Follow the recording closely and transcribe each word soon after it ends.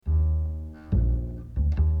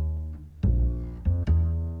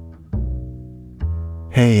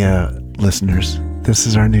Hey, listeners, this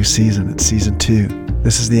is our new season. It's season 2.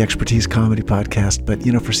 This is the Expertease comedy podcast, but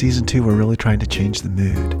for season 2, we're really trying to change the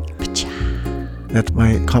mood. Pacha. That's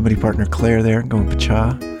my comedy partner, Claire, there, going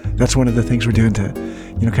pacha. That's one of the things we're doing to,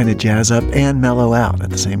 kind of jazz up and mellow out at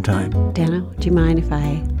the same time. Dano, do you mind if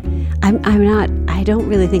I don't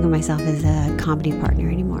really think of myself as a comedy partner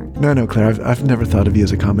anymore. No, Claire, I've never thought of you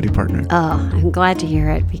as a comedy partner. Oh, I'm glad to hear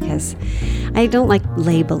it because I don't like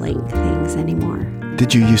labeling things anymore.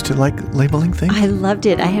 Did you used to like labeling things? I loved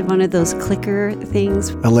it. I had one of those clicker things.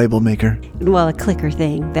 A label maker? Well, a clicker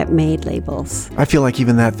thing that made labels. I feel like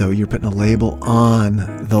even that, though, you're putting a label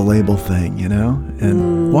on the label thing,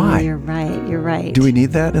 And why? You're right. Do we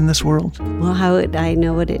need that in this world? Well, how would I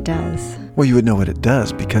know what it does? Well, you would know what it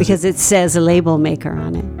does because it says a label maker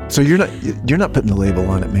on it. So you're not putting the label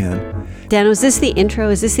on it, man. Dan, is this the intro?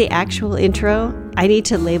 Is this the actual intro? I need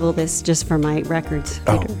to label this just for my records.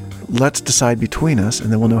 Oh, let's decide between us, and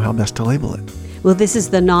then we'll know how best to label it. Well, this is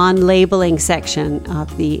the non-labeling section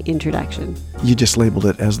of the introduction. You just labeled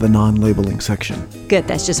it as the non-labeling section. Good.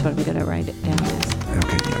 That's just what I'm going to write it down as.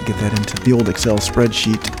 Okay, yeah, get that into the old Excel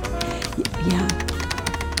spreadsheet. Yeah.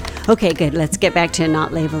 Okay, good. Let's get back to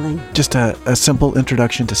not labeling. Just a simple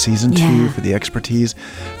introduction to season 2 for the Expertease,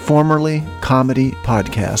 formerly comedy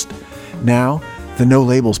podcast, now the No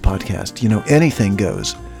Labels podcast. Anything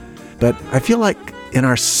goes. But I feel like in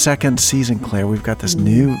our second season, Claire, we've got this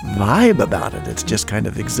new vibe about it. It's just kind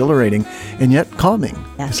of exhilarating and yet calming.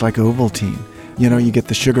 Yeah. It's like Ovaltine. You get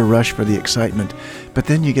the sugar rush for the excitement, but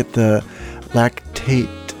then you get the lactate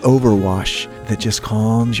overwash that just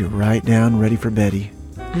calms you right down, ready for Betty.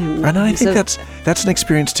 And I think that's an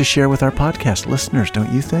experience to share with our podcast listeners,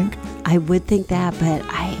 don't you think? I would think that, but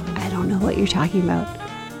I don't know what you're talking about.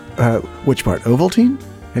 Which part? Ovaltine?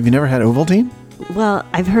 Have you never had Ovaltine? Well,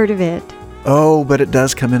 I've heard of it. Oh, but it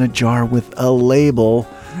does come in a jar with a label.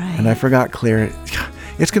 Right. And I forgot, Claire,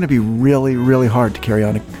 it's going to be really, really hard to carry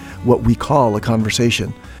on what we call a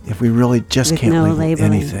conversation if we really just can't label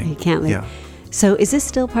anything. You can't label. Yeah. So is this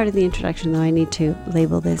still part of the introduction, though? I need to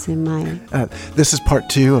label this in my... This is part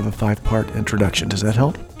 2 of a 5-part introduction. Does that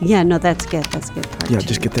help? Yeah, no, that's good. That's good. Yeah,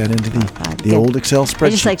 just get that into the old Excel spreadsheet. I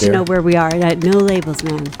just like to know where we are. No labels,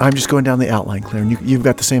 man. I'm just going down the outline, Claire, and you've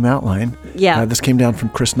got the same outline. Yeah. This came down from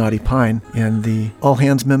Chris Naughty Pine and the All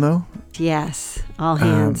Hands memo. Yes, all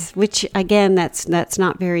hands, which, again, that's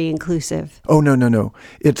not very inclusive. Oh, no.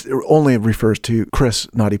 It only refers to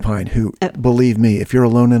Chris Naughty Pine, who, believe me, if you're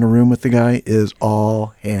alone in a room with the guy, is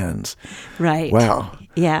all hands. Right. Wow.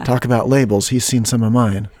 Yeah. Talk about labels. He's seen some of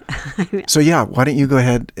mine. So, why don't you go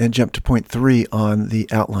ahead and jump to point 3 on the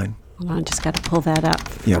outline? Hold on, just got to pull that up.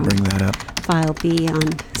 Yeah, bring that up. File B on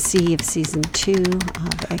C of Season 2 of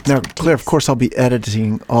Expertease. Now, Claire, of course, I'll be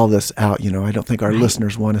editing all this out. I don't think our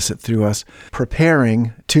listeners want to sit through us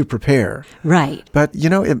preparing to prepare. Right. But,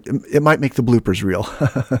 it might make the bloopers real.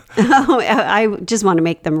 I just want to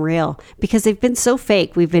make them real because they've been so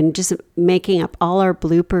fake. We've been just making up all our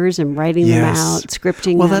bloopers and writing them out,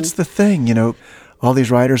 scripting them. Well, that's the thing, all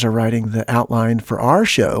these writers are writing the outline for our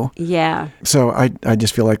show. Yeah. So I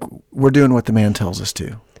just feel like we're doing what the man tells us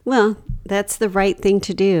to. Well, that's the right thing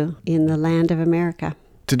to do in the land of America.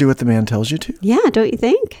 To do what the man tells you to? Yeah, don't you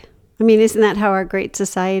think? I mean, isn't that how our great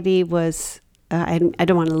society was? I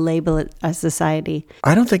don't want to label it a society.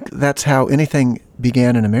 I don't think that's how anything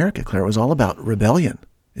began in America, Claire. It was all about rebellion.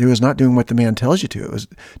 It was not doing what the man tells you to. It was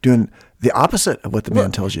doing the opposite of what the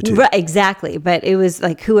man tells you to. Right, exactly. But it was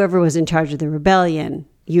like whoever was in charge of the rebellion,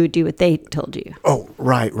 you would do what they told you. Oh,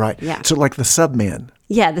 right. Yeah. So like the subman.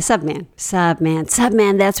 Yeah, the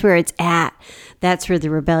subman. That's where it's at. That's where the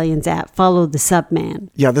rebellion's at. Follow the subman.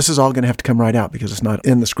 Yeah, this is all going to have to come right out because it's not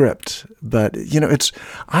in the script. But,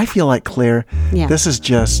 I feel like, Claire, this is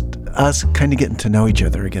just us kind of getting to know each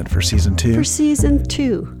other again for season 2. For season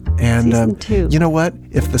 2. And season 2. You know what?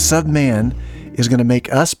 If the subman is going to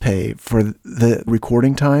make us pay for the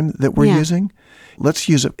recording time that we're using, let's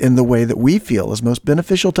use it in the way that we feel is most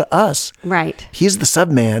beneficial to us. Right. He's the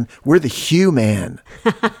subman. We're the human.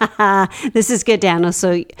 This is good, Daniel.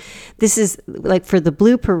 So this is like for the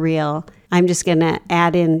blooper reel, I'm just going to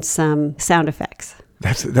add in some sound effects.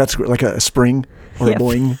 That's like a spring or a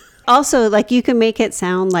boing. Also, like you can make it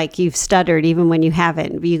sound like you've stuttered even when you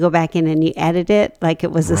haven't. You go back in and you edit it like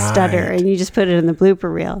it was a stutter and you just put it in the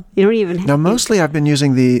blooper reel. You don't even have Now, mostly I've been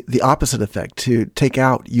using the opposite effect to take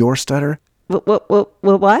out your stutter.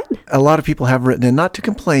 What? A lot of people have written in, not to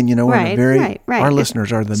complain, Right. Our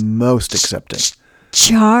listeners are the most accepting.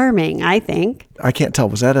 Charming, I think. I can't tell.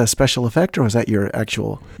 Was that a special effect or was that your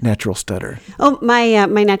actual natural stutter? Oh, my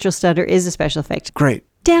natural stutter is a special effect. Great.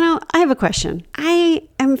 Dano, I have a question. I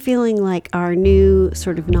am feeling like our new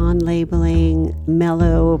sort of non-labeling,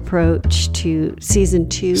 mellow approach to season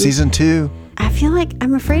 2. Season 2. I feel like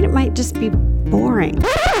I'm afraid it might just be boring.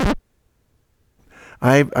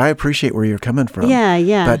 I appreciate where you're coming from.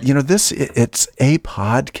 Yeah. But, it's a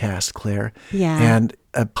podcast, Claire. Yeah. And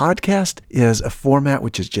a podcast is a format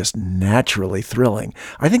which is just naturally thrilling.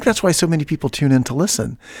 I think that's why so many people tune in to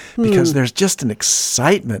listen, because there's just an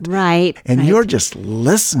excitement. Right. And you're just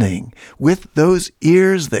listening with those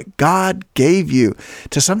ears that God gave you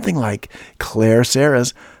to something like Claire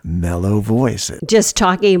Sarah's mellow voice. Just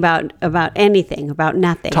talking about anything, about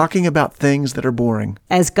nothing. Talking about things that are boring.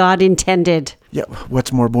 As God intended. Yeah,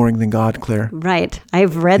 what's more boring than God, Claire? Right.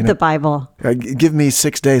 I've read the Bible. Give me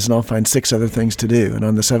 6 days and I'll find 6 other things to do. And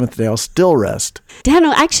on the 7th day, I'll still rest.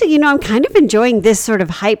 Dano, actually, I'm kind of enjoying this sort of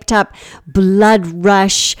hyped up blood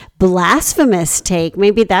rush blasphemous take.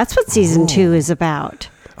 Maybe that's what season 2 is about.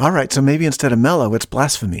 All right. So maybe instead of mellow, it's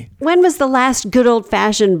blasphemy. When was the last good old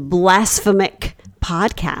fashioned blasphemic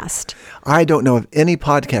podcast? I don't know of any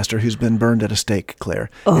podcaster who's been burned at a stake,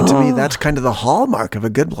 Claire. And to me, that's kind of the hallmark of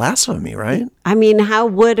a good blasphemy, right? I mean, how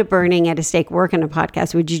would a burning at a stake work in a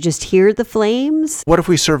podcast? Would you just hear the flames? What if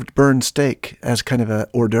we served burned steak as kind of a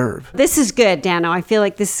hors d'oeuvre? This is good, Dano. I feel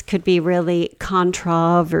like this could be really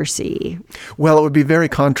controversy. Well, it would be very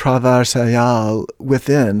controversial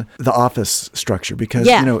within the office structure because,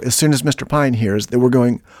 as soon as Mr. Pine hears that we're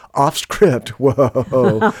going off script,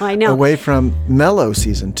 whoa, I know. Away from Mellow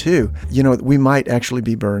season 2, we might actually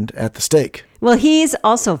be burned at the stake. Well, he's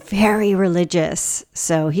also very religious,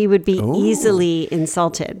 so he would be easily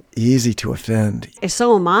insulted. Easy to offend.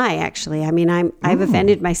 So am I, actually. I mean, I've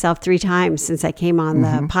offended myself 3 times since I came on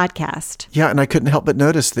the podcast. Yeah, and I couldn't help but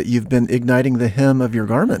notice that you've been igniting the hem of your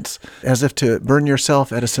garments, as if to burn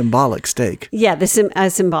yourself at a symbolic stake. Yeah, a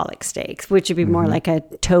symbolic stake, which would be more like a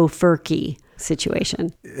tofurkey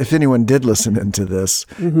situation. If anyone did listen into this,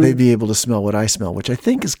 they'd be able to smell what I smell, which I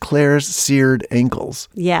think is Claire's seared ankles.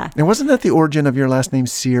 Yeah. And wasn't that the origin of your last name,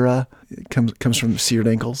 Sierra? It comes from seared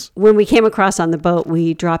ankles? When we came across on the boat,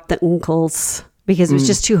 we dropped the uncles because it was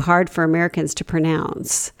just too hard for Americans to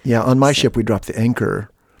pronounce. Yeah, on my ship, we dropped the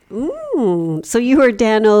anchor. So you were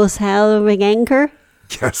Dano's having anchor?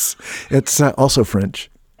 Yes. It's also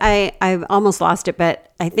French. I've almost lost it,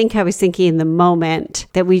 but I think I was thinking in the moment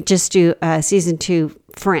that we just do season 2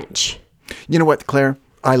 French. You know what, Claire?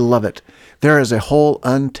 I love it. There is a whole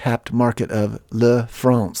untapped market of Le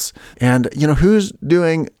France. And, who's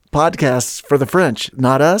doing podcasts for the French?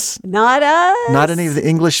 Not us. Not us. Not any of the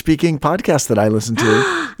English-speaking podcasts that I listen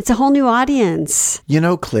to. It's a whole new audience.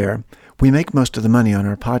 Claire, we make most of the money on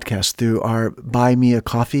our podcast through our Buy Me a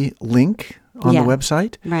Coffee link on the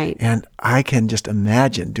website. Right. And I can just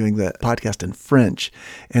imagine doing the podcast in French,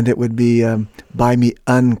 and it would be Buy Me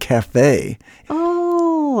un Café.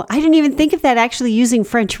 Oh, I didn't even think of that, actually using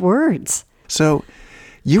French words. So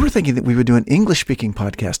you were thinking that we would do an English-speaking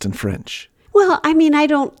podcast in French. Well, I mean, I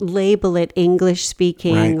don't label it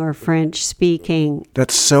English-speaking or French-speaking.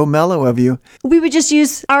 That's so mellow of you. We would just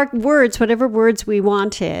use our words, whatever words we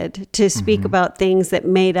wanted, to speak about things that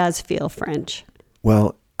made us feel French.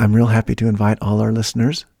 Well, I'm real happy to invite all our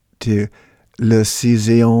listeners to Le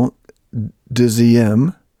Saison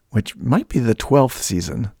Deuxième, which might be the 12th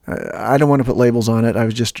season. I don't want to put labels on it. I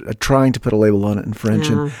was just trying to put a label on it in French.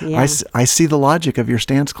 I see the logic of your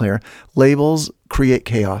stance, Claire. Labels create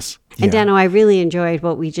chaos. And Dano, I really enjoyed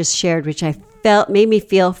what we just shared, which I felt made me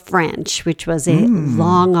feel French, which was a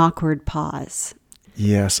long, awkward pause.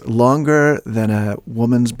 Yes, longer than a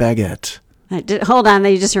woman's baguette. Hold on,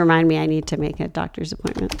 you just remind me I need to make a doctor's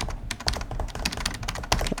appointment.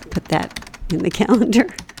 Okay, put that in the calendar.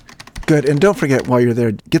 Good, and don't forget while you're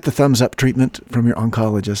there, get the thumbs up treatment from your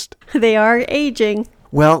oncologist. They are aging.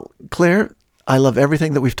 Well, Claire, I love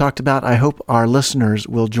everything that we've talked about. I hope our listeners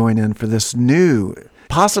will join in for this new,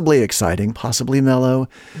 possibly exciting, possibly mellow,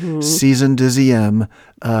 season deuxième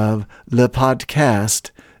of Le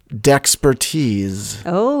Podcast d'Expertease.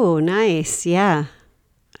 Oh, nice, yeah.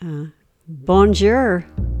 Bonjour.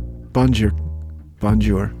 Bonjour.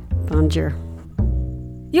 Bonjour. Bonjour.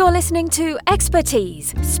 You're listening to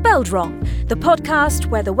Expertise, spelled wrong, the podcast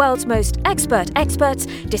where the world's most experts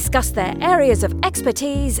discuss their areas of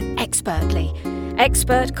expertise expertly.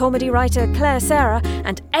 Expert comedy writer Claire Sarah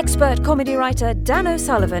and expert comedy writer Dan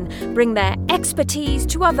O'Sullivan bring their expertise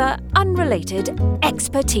to other unrelated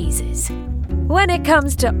expertises. When it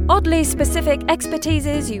comes to oddly specific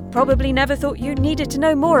expertises you probably never thought you needed to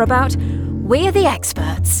know more about, we're the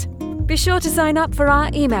experts. Be sure to sign up for our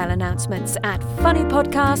email announcements at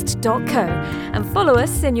funnypodcast.co and follow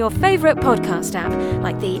us in your favourite podcast app,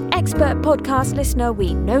 like the expert podcast listener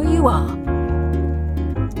we know you are.